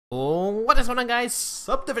is going on, guys?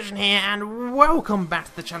 Subdivision here, and welcome back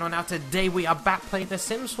to the channel. Now today we are back playing The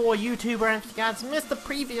Sims 4 YouTuber, and if you guys missed the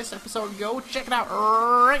previous episode, go check it out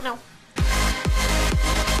right now.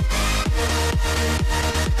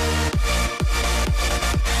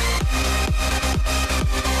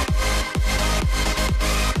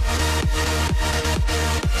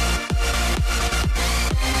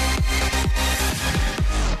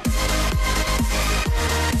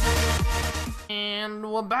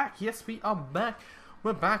 And we're back. Yes, we are back.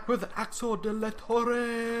 We're back with Axel de la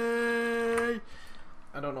Torre.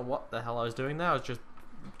 I don't know what the hell I was doing there. I was just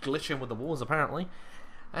glitching with the walls, apparently.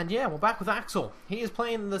 And yeah, we're back with Axel. He is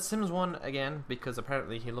playing The Sims 1 again because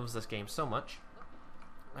apparently he loves this game so much.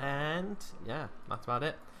 And yeah, that's about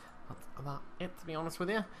it. That's about it, to be honest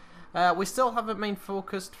with you. We still haven't been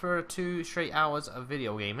focused for 2 straight hours of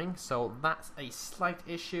video gaming, so that's a slight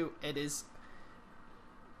issue. It is...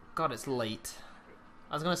 God, it's late.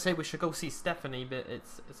 I was gonna say we should go see Stephanie, but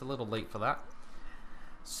it's a little late for that.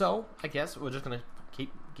 So I guess we're just gonna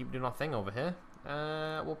keep doing our thing over here.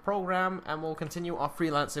 We'll program and we'll continue our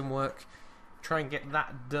freelancing work. Try and get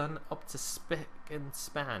that done up to spick and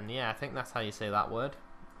span. Yeah, I think that's how you say that word.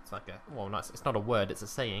 It's like a it's not a word, it's a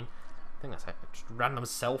saying. I think that's how, just a random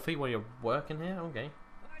selfie while you're working here. Okay.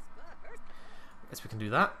 Guess we can do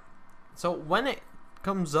that. So when it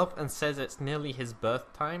comes up and says it's nearly his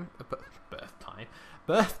birthday.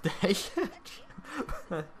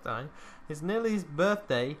 It's nearly his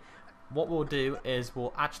birthday. What we'll do is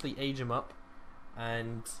we'll actually age him up,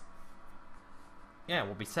 and yeah,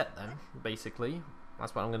 we'll be set then. Basically,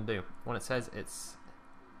 that's what I'm gonna do. When it says it's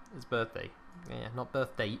his birthday, yeah, not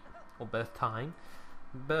birth date or birth time,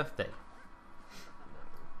 birthday.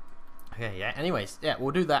 Okay, yeah. Anyways, yeah,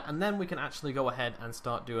 we'll do that, and then we can actually go ahead and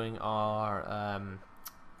start doing our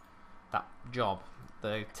that job,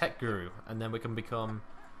 the tech guru, and then we can become.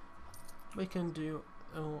 We can do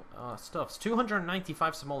stuffs.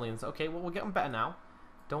 295 simoleons. Okay, well we're getting better now.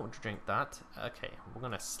 Don't drink that. Okay, we're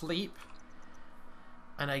gonna sleep,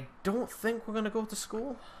 and I don't think we're gonna go to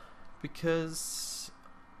school because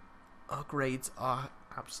our grades are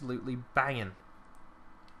absolutely banging.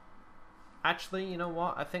 Actually, you know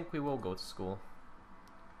what? I think we will go to school.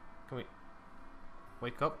 Can we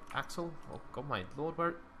wake up, Axel? Oh God, my lord,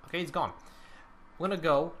 where? Okay, he's gone. We're gonna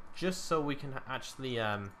go just so we can actually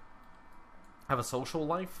have a social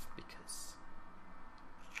life, because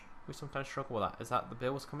we sometimes struggle with that. Is that the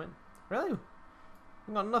bills coming? Really?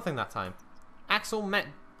 We got nothing that time. Axel met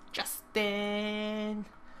Justin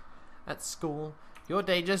at school. Your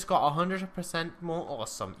day just got 100% more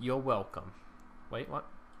awesome. You're welcome. Wait, what?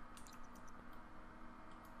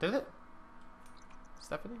 Did it?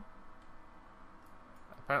 Stephanie?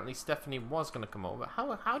 Apparently Stephanie was going to come over.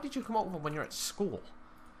 How did you come over when you're at school?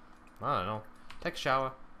 I don't know. Take a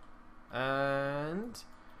shower. And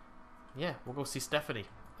yeah, we'll go see Stephanie.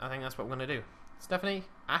 I think that's what we're going to do. Stephanie,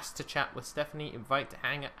 ask to chat with Stephanie. Invite to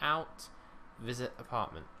hang out. Visit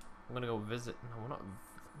apartment. I'm going to go visit. No,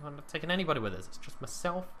 we're not taking anybody with us. It's just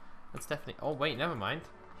myself and Stephanie. Oh wait, never mind.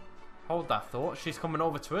 Hold that thought. She's coming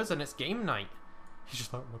over to us and it's game night. He's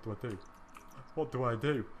just like, what do I do? What do I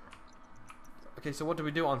do? Okay, so what do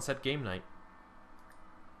we do on said game night?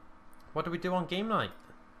 What do we do on game night?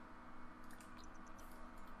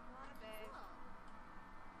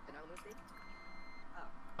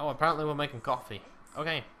 Oh, apparently we're making coffee.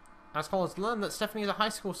 Okay. Our scholars learned that Stephanie is a high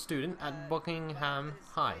school student at Buckingham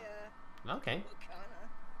High. Okay.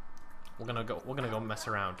 We're gonna go mess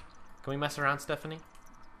around. Can we mess around, Stephanie?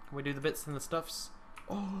 Can we do the bits and the stuffs?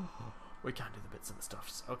 Oh, we can't do the bits and the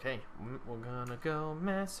stuffs. Okay, we're gonna go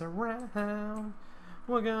mess around.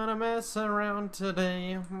 We're gonna mess around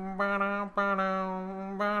today.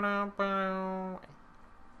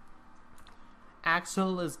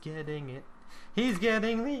 Axel is getting it. He's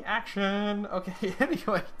getting the action. Okay,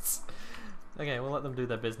 anyways. Okay, we'll let them do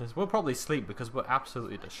their business. We'll probably sleep because we're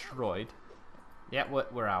absolutely destroyed. Yeah,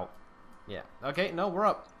 we're out. Yeah. Okay, no, we're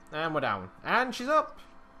up. And we're down. And she's up.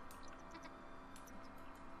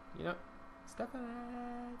 You know, Stephanie,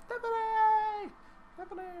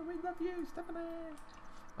 we love you, Stephanie.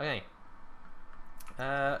 Okay.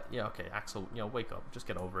 Yeah, okay, Axel, you know, wake up. Just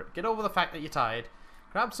get over it. Get over the fact that you're tired.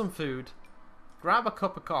 Grab some food. Grab a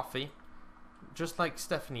cup of coffee. Just like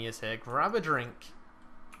Stephanie is here. Grab a drink.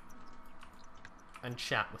 And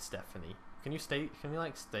chat with Stephanie. Can you stay? Can you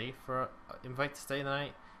like stay for invite to stay the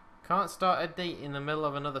night? Can't start a date in the middle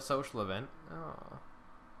of another social event. Oh.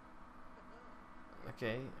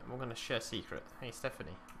 Okay, we're gonna share a secret. Hey,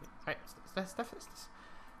 Stephanie. Hey, Stephanie,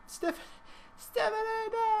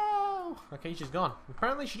 no! Okay, she's gone.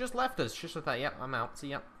 Apparently, she just left us. She's just like, yep, I'm out. See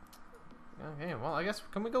ya. Okay, well, I guess,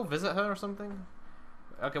 can we go visit her or something?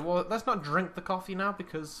 Okay, well, let's not drink the coffee now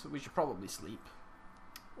because we should probably sleep.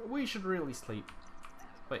 We should really sleep.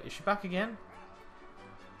 Wait, is she back again?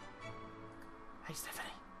 Hey, Stephanie.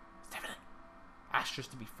 Stephanie. Ask us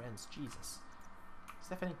to be friends. Jesus.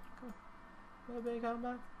 Stephanie, come on. Baby, come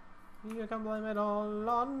back. You can blame it all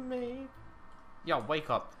on me. Yo, wake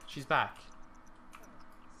up. She's back.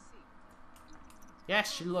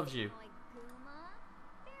 Yes, she loves you.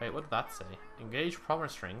 Wait, what did that say? Engage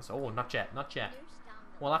promise strings. Oh, not yet, not yet.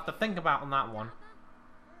 We'll have to think about on that one.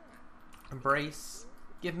 Embrace.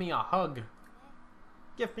 Give me a hug.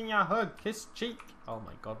 Give me a hug. Kiss cheek. Oh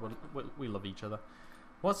my god, we love each other.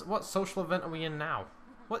 What social event are we in now?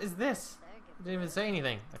 What is this? I didn't even say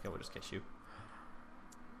anything. Okay, we'll just kiss you.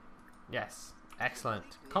 Yes.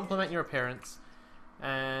 Excellent. Compliment your appearance.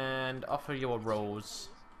 And offer you a rose.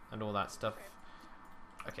 And all that stuff.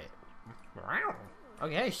 Okay. Okay.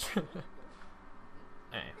 Okay.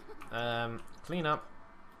 Clean up.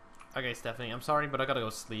 Okay, Stephanie, I'm sorry, but I gotta go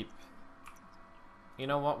sleep. You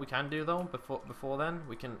know what we can do though? Before then,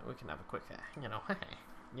 we can have a quick, you know,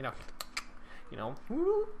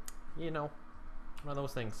 one of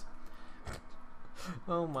those things.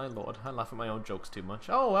 Oh my lord, I laugh at my own jokes too much.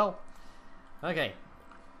 Oh well. Okay,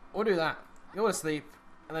 we'll do that. Go to sleep,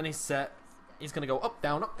 and then he's set. He's gonna go up,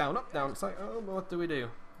 down, up, down, up, down. It's like, oh, what do we do?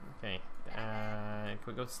 Okay, can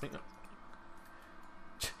we go to sleep now?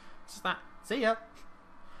 Just that. See ya.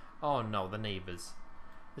 Oh no, the neighbours.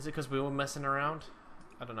 Is it because we were messing around?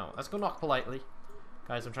 I don't know. Let's go knock politely.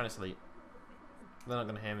 Guys, I'm trying to sleep. They're not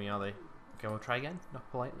going to hear me, are they? Okay, we'll try again.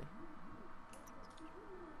 Knock politely.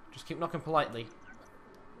 Just keep knocking politely.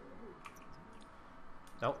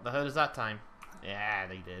 Nope, they heard us that time. Yeah,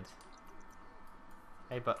 they did.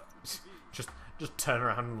 Hey, but just turn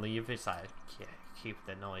around and leave. It's like, yeah, keep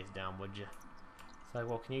the noise down, would you? It's like,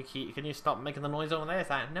 well, can you stop making the noise over there?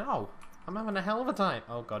 It's like, no, I'm having a hell of a time.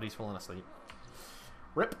 Oh god, he's falling asleep.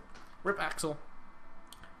 Rip Axel.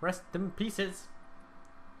 Rest in pieces.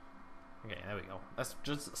 Okay, there we go. Let's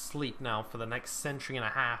just sleep now for the next century and a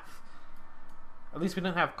half. At least we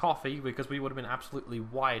didn't have coffee because we would have been absolutely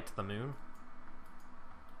wide to the moon.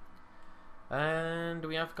 And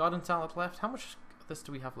we have garden salad left. How much of this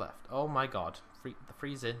do we have left? Oh my god. The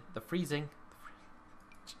freezing.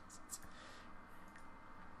 Jesus.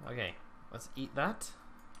 Okay, let's eat that.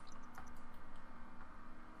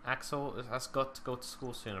 Axel has got to go to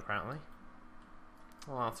school soon, apparently.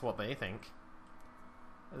 Well, that's what they think.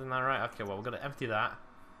 Isn't that right? Okay, well, we're going to empty that.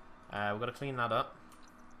 We're going to clean that up.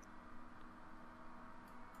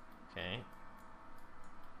 Okay.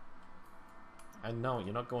 And no,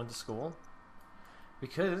 you're not going to school.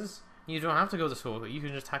 Because you don't have to go to school. You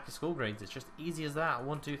can just hack your school grades. It's just easy as that.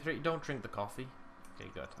 1, 2, 3. Don't drink the coffee. Okay,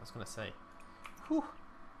 good. I was going to say. Whew.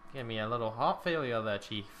 Give me a little heart failure there,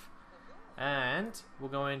 Chief. And we're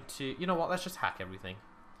going to... You know what? Let's just hack everything.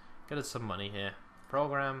 Get us some money here.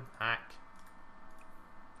 Program, hack.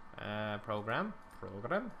 Program,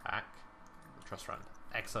 hack. Trust fund.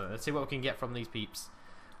 Excellent. Let's see what we can get from these peeps.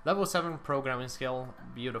 Level 7 programming skill.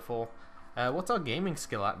 Beautiful. What's our gaming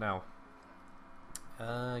skill at now?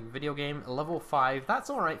 Video game, level 5. That's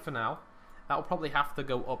alright for now. That'll probably have to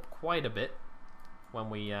go up quite a bit when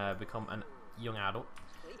we become a young adult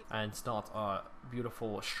and start our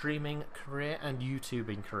beautiful streaming career and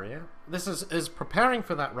YouTubing career. This is preparing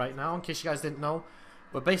for that right now, in case you guys didn't know.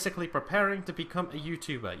 We're basically preparing to become a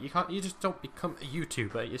YouTuber. You just don't become a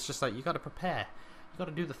YouTuber. It's just like you gotta prepare. You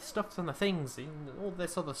gotta do the stuff and the things and all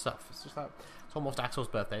this other stuff. It's just like it's almost Axel's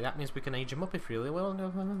birthday. That means we can age him up if really well.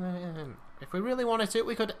 If we really wanted to,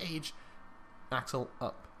 we could age Axel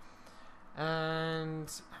up.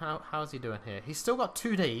 And how's he doing here? He's still got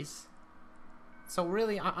 2 days. So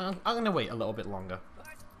really, I'm gonna wait a little bit longer.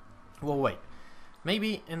 We'll wait.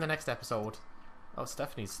 Maybe in the next episode. Oh,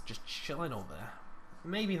 Stephanie's just chilling over there.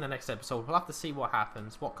 Maybe in the next episode we'll have to see what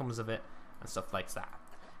happens, what comes of it, and stuff like that.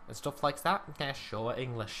 And stuff like that? Yeah, sure,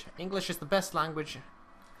 English. English is the best language.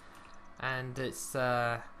 And it's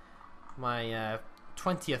my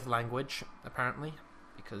 20th language, apparently.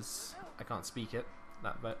 Because I can't speak it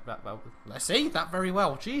that well. Let's see, that very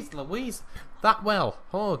well. Jeez Louise, that well.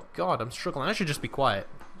 Oh god, I'm struggling. I should just be quiet.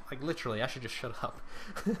 Like literally, I should just shut up.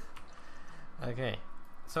 Okay,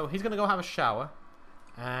 so he's gonna go have a shower.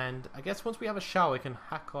 And I guess once we have a shower, we can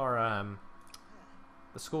hack our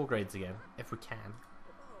the school grades again, if we can.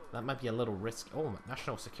 That might be a little risky. Oh,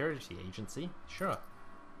 National Security Agency, sure.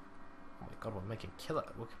 Oh my god, we're making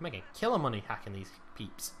killer money hacking these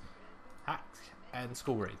peeps. Hack and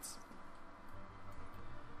school grades.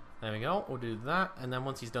 There we go. We'll do that, and then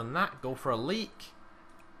once he's done that, go for a leak,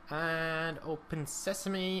 And open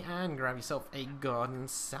sesame and grab yourself a garden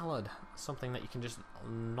salad. Something that you can just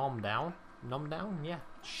nom down. Nom down? Yeah,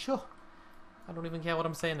 sure. I don't even care what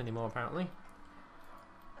I'm saying anymore, apparently.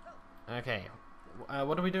 Okay.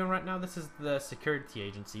 What are we doing right now? This is the security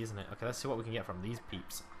agency, isn't it? Okay, let's see what we can get from these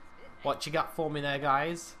peeps. What you got for me there,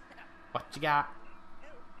 guys? What you got?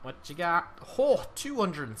 What you got? Oh,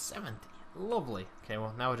 270. Lovely. Okay,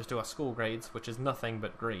 well, now we'll just do our school grades, which is nothing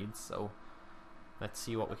but grades, so let's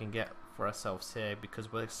see what we can get for ourselves here,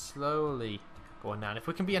 because we're slowly going down. If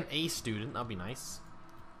we can be an A student, that'd be nice.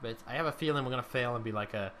 But I have a feeling we're going to fail and be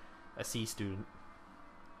like a C student.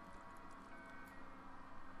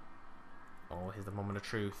 Oh, here's the moment of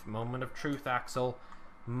truth. Moment of truth, Axel.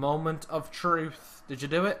 Moment of truth. Did you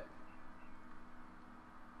do it?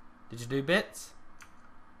 Did you do bits?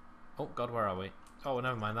 Oh, God, where are we? Oh,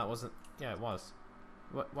 never mind. That wasn't... Yeah, it was.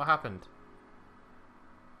 What happened?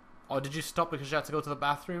 Oh, did you stop because you had to go to the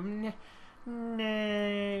bathroom?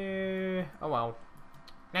 No. Oh, well.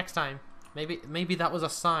 Next time. Maybe that was a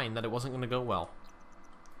sign that it wasn't going to go well.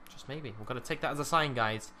 Just maybe. We've got to take that as a sign,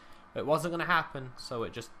 guys. It wasn't going to happen, so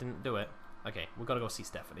it just didn't do it. Okay, we've got to go see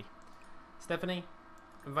Stephanie. Stephanie,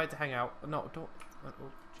 invite to hang out. No, don't.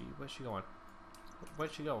 Oh, gee, where's she going?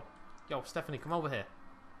 Where'd she go? Yo, Stephanie, come over here.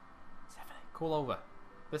 Stephanie, call over.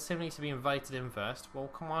 This sim needs to be invited in first. Well,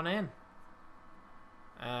 come on in.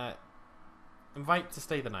 Invite to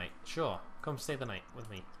stay the night. Sure, come stay the night with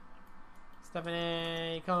me.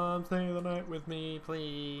 Stephanie, come stay the night with me,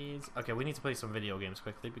 please. Okay, we need to play some video games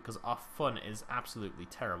quickly because our fun is absolutely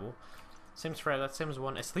terrible. Sims Forever, Sims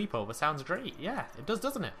 1, a sleepover sounds great. Yeah, it does,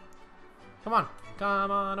 doesn't it? Come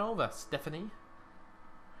on over, Stephanie.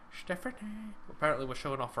 Stephanie. Apparently we're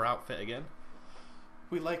showing off our outfit again.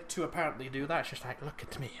 We like to apparently do that. It's just like, look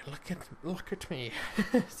at me, look at me.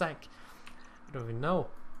 It's like, I don't even know.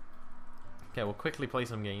 Okay, we'll quickly play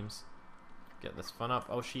some games. Get this fun up.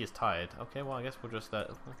 Oh, she is tired. Okay, well, I guess we'll just,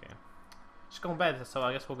 okay. She's going to bed, so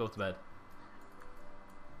I guess we'll go to bed.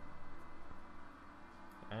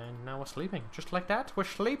 And now we're sleeping. Just like that, we're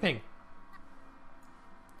sleeping.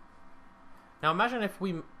 Now, imagine if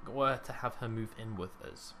we were to have her move in with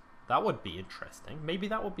us. That would be interesting. Maybe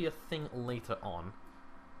that would be a thing later on.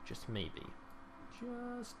 Just maybe.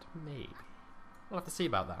 Just maybe. We'll have to see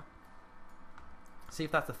about that. See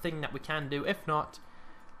if that's a thing that we can do. If not,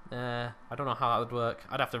 I don't know how that would work.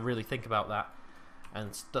 I'd have to really think about that.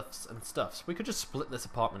 And stuffs. We could just split this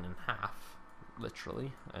apartment in half,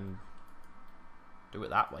 literally, and do it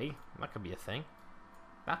that way. That could be a thing.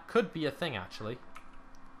 That could be a thing, actually.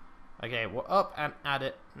 Okay, we're up and at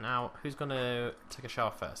it. Now, who's going to take a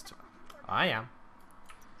shower first? I am.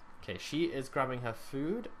 Okay, she is grabbing her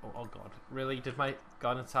food. Oh God. Really? Did my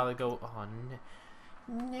garden salad go? Oh, no.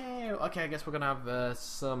 No. Okay, I guess we're going to have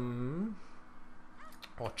some...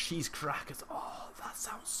 Oh, cheese crackers. Oh, that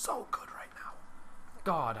sounds so good right now.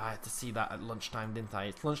 God, I had to see that at lunchtime, didn't I?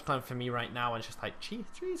 It's lunchtime for me right now, and it's just like, cheese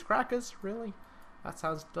crackers? Really? That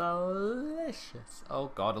sounds delicious.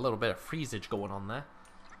 Oh God, a little bit of freezage going on there.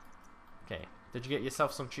 Okay, did you get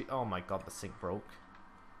yourself some cheese? Oh my God, the sink broke.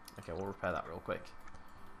 Okay, we'll repair that real quick.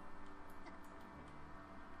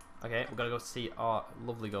 Okay, we've got to go see our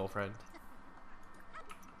lovely girlfriend.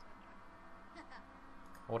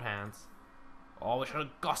 Hold hands. Oh, we should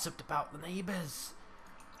have gossiped about the neighbours.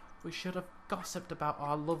 We should have gossiped about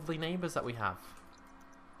our lovely neighbours that we have.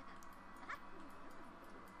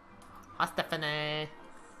 Hi, Stephanie.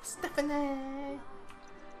 Stephanie.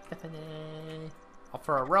 Stephanie.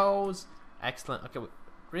 Offer a rose. Excellent. Okay,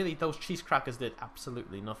 really, those cheese crackers did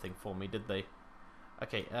absolutely nothing for me, did they?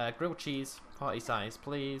 Okay, grilled cheese, party size,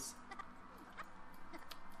 please.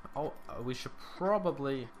 Oh, we should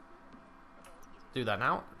probably do that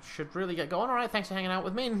now. Should really get going. Alright, thanks for hanging out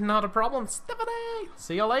with me. Not a problem. Stephanie!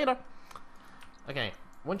 See you later. Okay,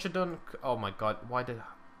 once you're done... Oh my God, why did...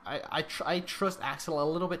 I trust Axel a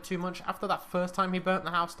little bit too much. After that first time he burnt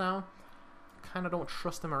the house down, kind of don't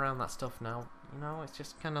trust him around that stuff now. You know, it's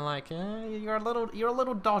just kind of like, you're a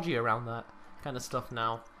little dodgy around that kind of stuff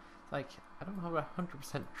now. Like, I don't have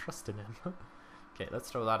 100% trust in him. Okay, let's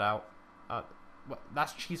throw that out.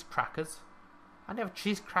 That's cheese crackers. I have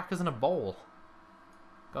cheese crackers in a bowl.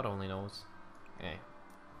 God only knows. Okay,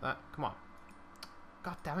 come on.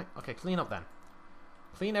 God damn it. Okay, clean up then.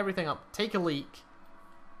 Clean everything up. Take a leak.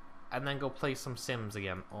 And then go play some Sims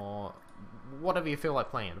again, or whatever you feel like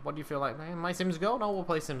playing. What do you feel like playing? My Sims Go? No, we'll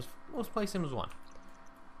play Sims. Let's play Sims 1.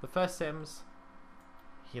 The first Sims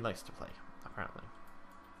he likes to play, apparently.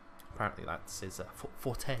 Apparently that's his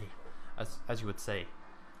forte, as you would say.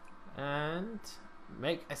 And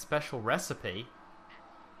make a special recipe.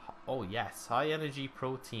 Oh yes, high energy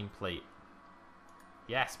protein plate.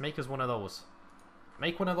 Yes, make us one of those.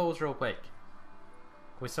 Make one of those real quick.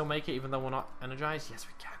 Can we still make it even though we're not energized? Yes,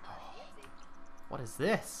 we can. Oh. What is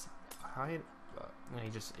this?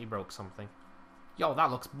 He broke something. Yo,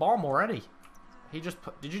 that looks bomb already. Did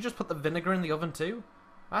you just put the vinegar in the oven too?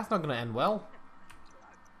 That's not gonna end well.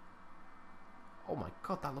 Oh my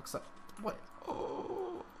god, that looks like... What?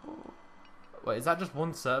 Oh. Wait, is that just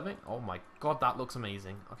one serving? Oh my god, that looks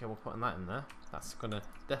amazing. Okay, we're putting that in there. That's gonna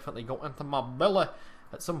definitely go into my belly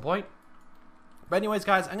at some point. But anyways,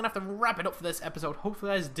 guys, I'm gonna have to wrap it up for this episode.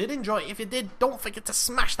 Hopefully you guys did enjoy it. If you did, don't forget to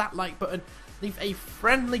smash that like button. Leave a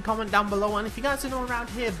friendly comment down below. And if you guys are new around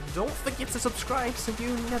here, don't forget to subscribe so you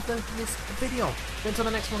never miss a video. Until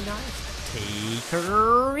the next one, guys, take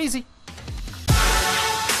her easy.